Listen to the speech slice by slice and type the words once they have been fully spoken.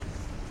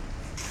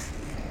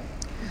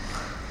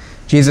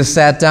Jesus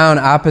sat down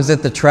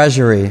opposite the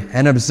treasury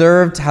and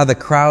observed how the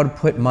crowd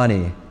put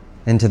money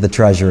into the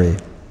treasury.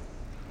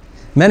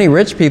 Many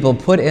rich people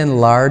put in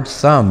large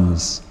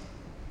sums.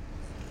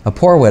 A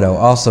poor widow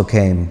also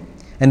came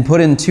and put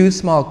in 2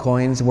 small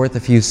coins worth a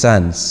few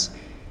cents.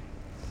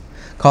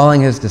 Calling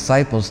his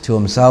disciples to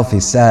himself, he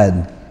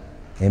said,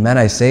 "Amen,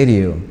 I say to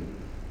you,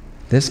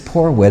 this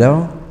poor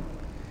widow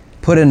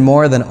put in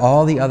more than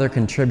all the other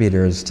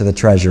contributors to the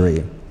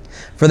treasury,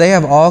 for they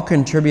have all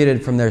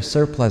contributed from their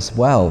surplus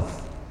wealth,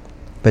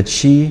 but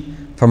she,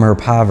 from her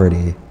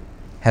poverty,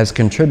 has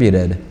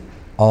contributed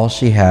all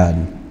she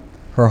had,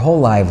 her whole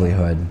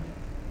livelihood."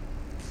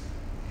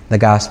 The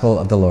Gospel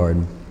of the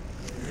Lord.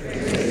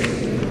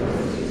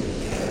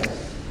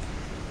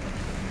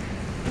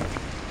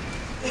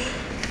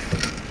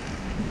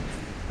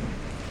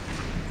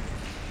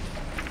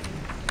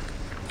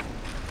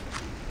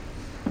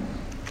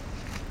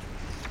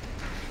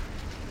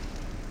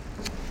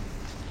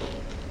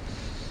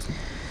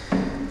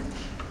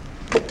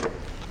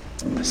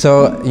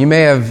 So you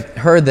may have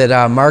heard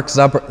that Mark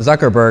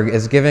Zuckerberg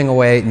is giving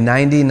away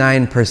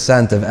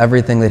 99% of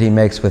everything that he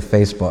makes with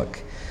Facebook.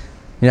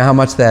 You know how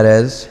much that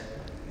is?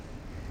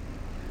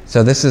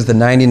 So this is the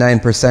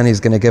 99% he's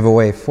going to give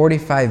away,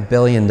 $45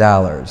 billion.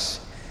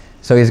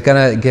 So he's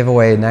going to give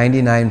away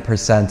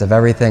 99% of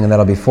everything, and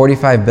that'll be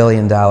 $45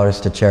 billion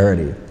to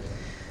charity.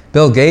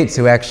 Bill Gates,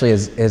 who actually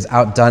has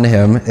outdone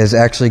him, is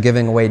actually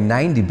giving away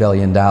 $90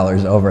 billion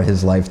over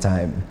his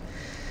lifetime.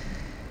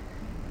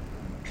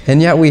 And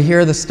yet we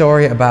hear the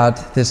story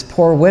about this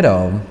poor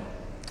widow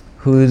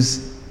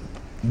whose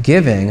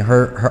giving,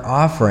 her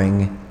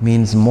offering,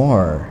 means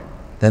more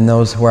than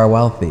those who are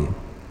wealthy.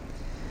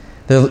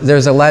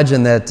 There's a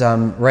legend that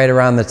right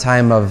around the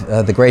time of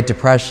the Great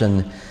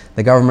Depression,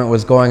 the government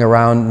was going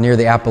around near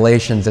the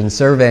Appalachians and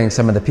surveying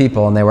some of the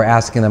people, and they were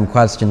asking them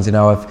questions,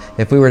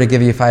 if we were to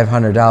give you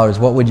 $500,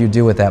 what would you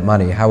do with that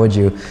money? How would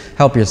you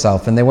help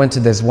yourself? And they went to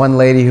this one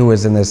lady who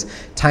was in this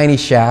tiny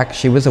shack.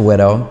 She was a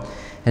widow.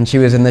 And she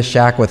was in this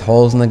shack with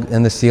holes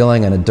in the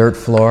ceiling and a dirt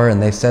floor,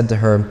 and they said to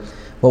her,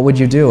 "What would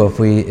you do if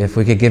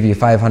we could give you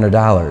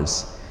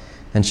 $500?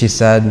 And she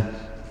said,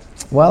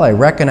 "Well, I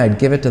reckon I'd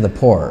give it to the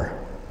poor."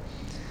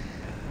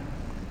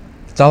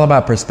 It's all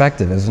about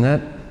perspective, isn't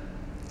it?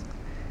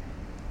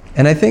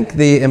 And I think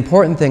the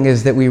important thing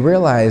is that we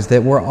realize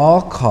that we're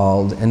all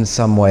called in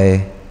some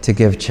way to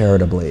give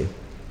charitably.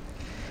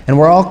 And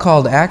we're all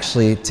called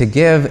actually to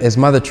give, as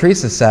Mother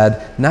Teresa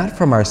said, not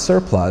from our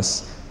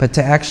surplus, but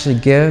to actually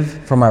give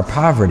from our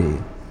poverty.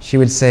 She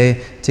would say,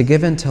 to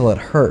give until it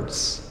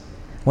hurts.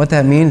 What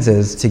that means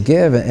is to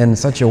give in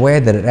such a way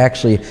that it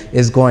actually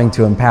is going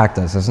to impact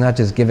us. It's not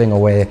just giving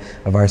away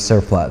of our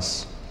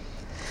surplus.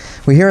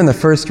 We hear in the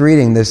first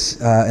reading this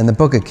in the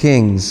book of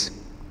Kings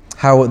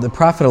how the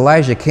prophet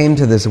Elijah came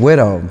to this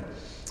widow,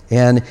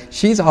 and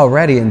she's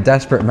already in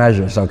desperate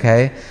measures,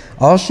 okay?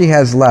 All she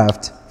has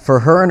left for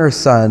her and her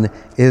son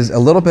is a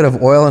little bit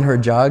of oil in her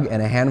jug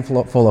and a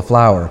handful of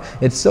flour.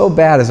 It's so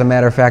bad, as a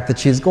matter of fact, that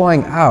she's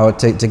going out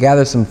to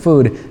gather some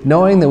food,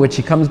 knowing that when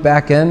she comes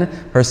back in,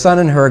 her son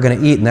and her are going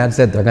to eat, and that's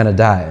it. They're going to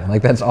die.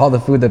 Like, that's all the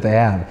food that they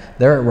have.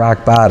 They're at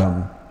rock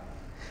bottom.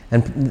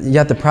 And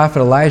yet the prophet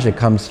Elijah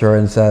comes to her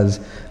and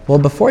says, "Well,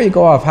 before you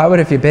go off, how about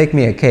if you bake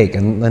me a cake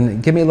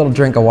and give me a little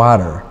drink of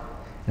water?"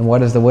 And what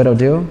does the widow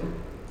do?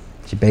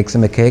 She bakes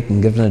him a cake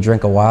and gives him a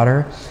drink of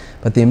water.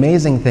 But the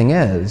amazing thing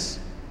is,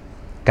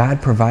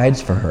 God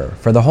provides for her.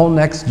 For the whole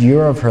next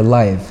year of her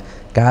life,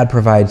 God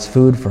provides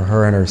food for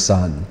her and her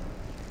son.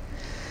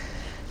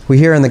 We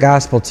hear in the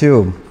gospel,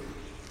 too,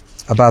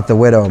 about the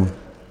widow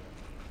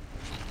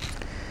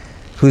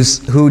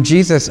who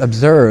Jesus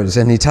observes,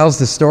 and he tells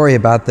the story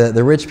about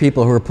the rich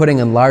people who are putting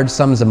in large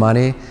sums of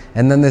money,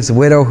 and then this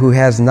widow who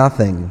has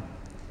nothing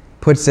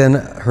puts in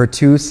her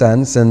 2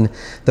 cents, and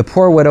the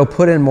poor widow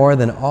put in more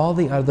than all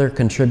the other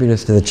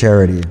contributors to the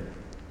charity.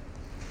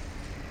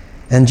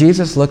 And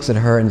Jesus looks at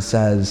her and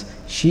says,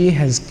 she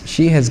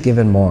has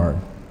given more,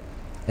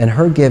 and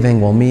her giving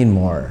will mean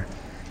more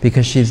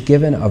because she's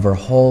given of her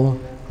whole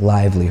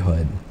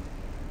livelihood.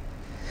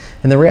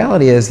 And the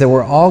reality is that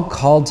we're all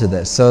called to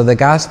this. So the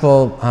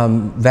gospel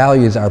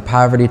values are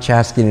poverty,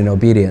 chastity, and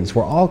obedience.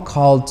 We're all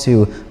called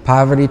to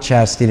poverty,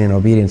 chastity, and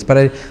obedience. But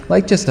I'd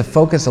like just to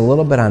focus a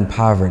little bit on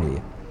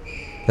poverty,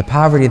 the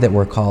poverty that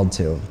we're called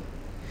to.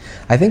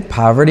 I think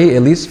poverty,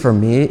 at least for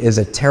me, is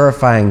a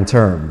terrifying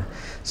term.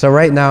 So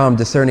right now I'm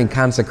discerning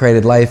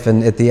consecrated life,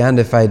 and at the end,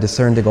 if I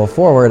discern to go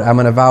forward, I'm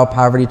going to vow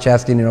poverty,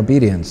 chastity, and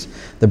obedience.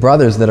 The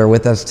brothers that are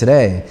with us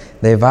today,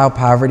 they vow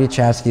poverty,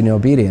 chastity, and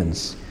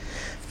obedience.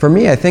 For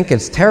me, I think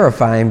it's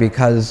terrifying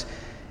because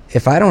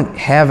if I don't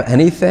have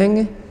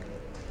anything,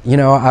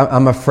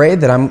 I'm afraid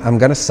that I'm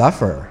going to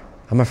suffer.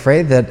 I'm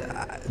afraid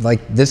that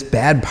this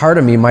bad part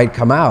of me might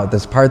come out,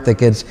 this part that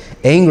gets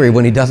angry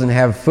when he doesn't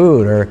have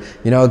food,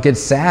 or gets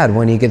sad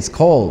when he gets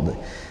cold.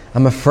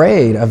 I'm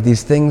afraid of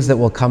these things that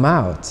will come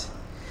out.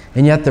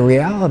 And yet the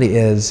reality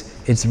is,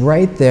 it's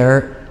right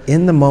there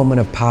in the moment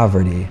of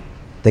poverty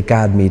that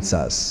God meets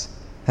us.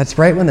 That's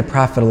right when the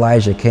prophet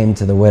Elijah came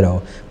to the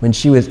widow, when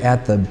she was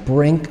at the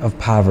brink of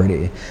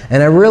poverty.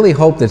 And I really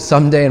hope that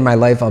someday in my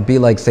life I'll be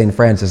like St.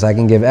 Francis. I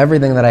can give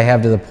everything that I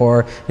have to the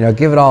poor,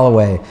 give it all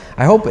away.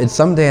 I hope it's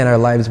someday in our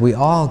lives we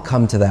all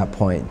come to that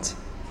point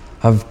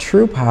of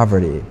true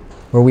poverty,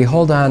 where we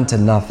hold on to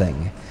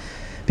nothing.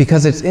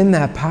 Because it's in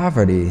that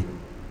poverty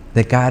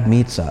that God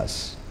meets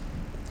us.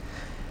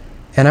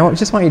 And I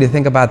just want you to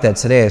think about that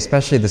today,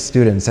 especially the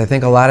students. I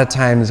think a lot of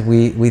times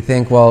we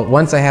think, well,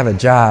 once I have a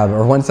job,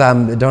 or once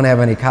I don't have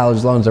any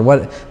college loans,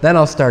 then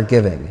I'll start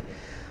giving.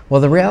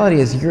 Well, the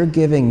reality is your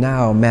giving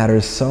now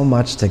matters so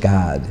much to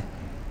God.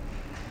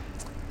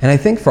 And I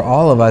think for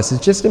all of us,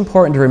 it's just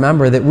important to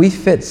remember that we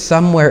fit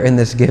somewhere in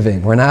this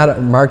giving. We're not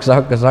Mark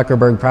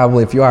Zuckerberg,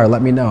 probably. If you are,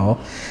 let me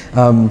know.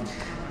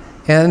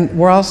 And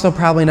we're also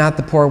probably not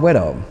the poor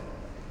widow.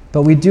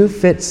 But we do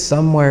fit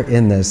somewhere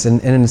in this,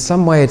 and in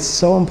some way it's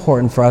so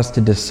important for us to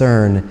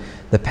discern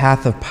the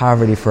path of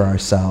poverty for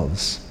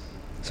ourselves.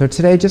 So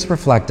today, just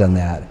reflect on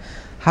that.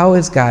 How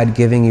is God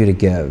giving you to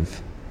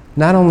give?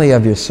 Not only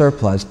of your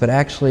surplus, but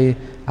actually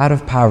out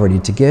of poverty,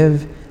 to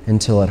give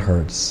until it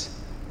hurts.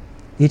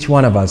 Each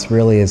one of us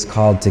really is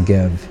called to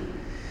give.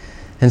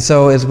 And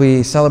so as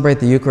we celebrate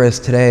the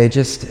Eucharist today,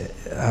 just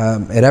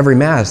at every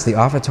Mass, the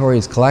offertory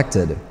is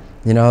collected.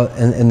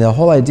 And the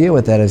whole idea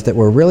with that is that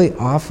we're really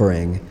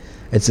offering.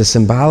 It's a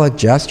symbolic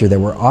gesture that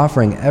we're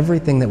offering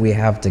everything that we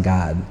have to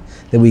God,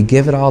 that we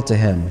give it all to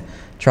Him,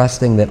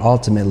 trusting that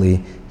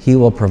ultimately He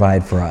will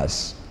provide for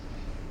us.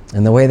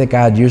 And the way that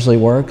God usually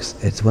works,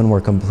 it's when we're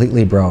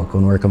completely broke,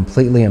 when we're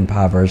completely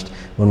impoverished,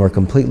 when we're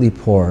completely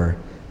poor,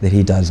 that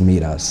He does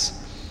meet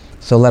us.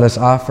 So let us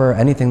offer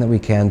anything that we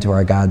can to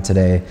our God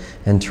today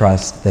and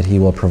trust that He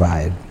will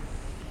provide.